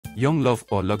Young love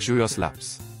or luxurious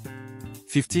lapse?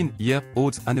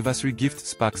 15-year-old's anniversary gift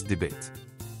sparks debate.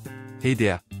 Hey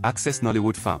there, Access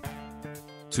Nollywood fam.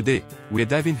 Today, we're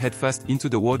diving headfirst into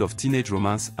the world of teenage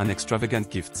romance and extravagant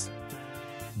gifts.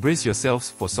 Brace yourselves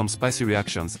for some spicy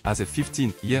reactions as a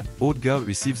 15-year-old girl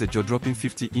receives a jaw-dropping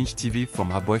 50-inch TV from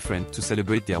her boyfriend to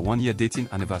celebrate their one-year dating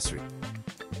anniversary.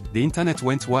 The internet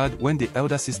went wild when the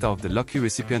elder sister of the lucky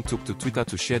recipient took to Twitter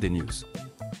to share the news.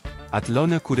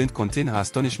 Lorna couldn't contain her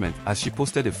astonishment as she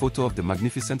posted a photo of the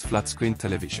magnificent flat-screen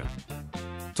television.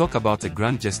 Talk about a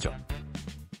grand gesture.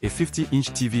 A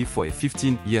 50-inch TV for a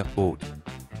 15-year-old.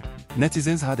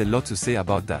 Netizens had a lot to say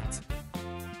about that.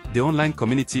 The online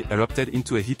community erupted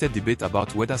into a heated debate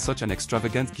about whether such an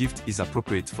extravagant gift is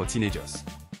appropriate for teenagers.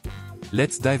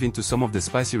 Let's dive into some of the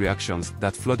spicy reactions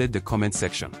that flooded the comment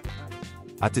section.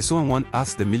 Atesoan1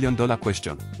 asked the million-dollar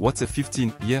question, what's a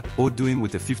 15-year-old doing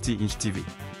with a 50-inch TV?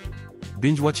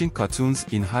 Binge-watching cartoons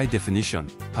in high definition,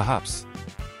 perhaps.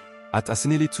 At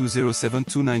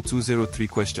Asinili20729203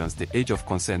 questions the age of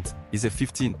consent, is a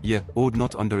 15-year-old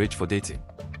not underage for dating?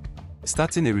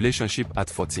 Starting a relationship at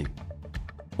 14.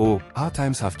 Oh, how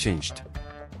times have changed.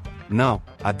 Now,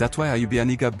 at That Why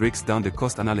Ayubianiga breaks down the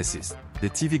cost analysis, the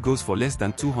TV goes for less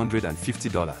than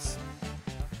 $250.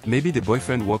 Maybe the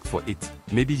boyfriend worked for it,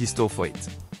 maybe he stole for it.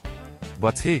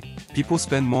 But hey, people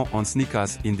spend more on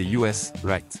sneakers in the US,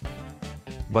 right?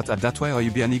 But at That Why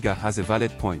Ayubianiga has a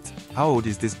valid point. How old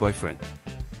is this boyfriend?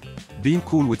 Being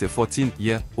cool with a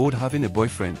 14-year-old having a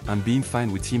boyfriend and being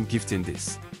fine with him gifting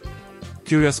this.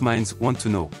 Curious minds want to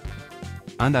know.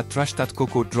 And at Trash That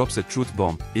Coco drops a truth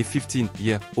bomb, a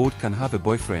 15-year-old can have a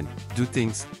boyfriend, do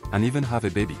things, and even have a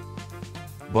baby.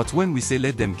 But when we say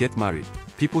let them get married,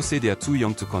 people say they are too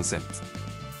young to consent.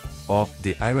 Or,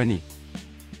 the irony.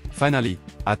 Finally,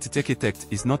 at Titeketect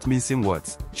is not mincing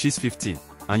words, she's 15,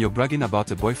 and you're bragging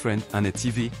about a boyfriend and a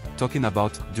TV, talking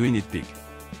about doing it big.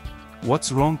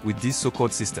 What's wrong with these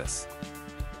so-called sisters?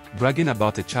 Bragging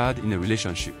about a child in a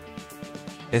relationship.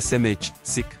 SMH,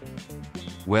 sick.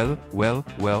 Well.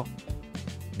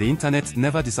 The internet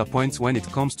never disappoints when it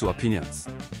comes to opinions.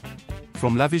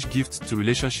 From lavish gifts to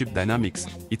relationship dynamics,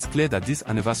 it's clear that this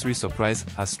anniversary surprise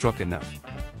has struck a nerve.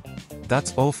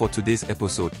 That's all for today's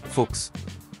episode, folks.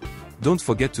 Don't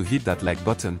forget to hit that like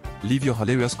button, leave your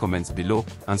hilarious comments below,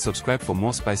 and subscribe for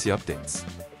more spicy updates.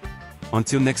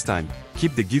 Until next time,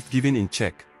 keep the gift giving in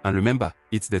check, and remember,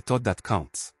 it's the thought that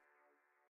counts.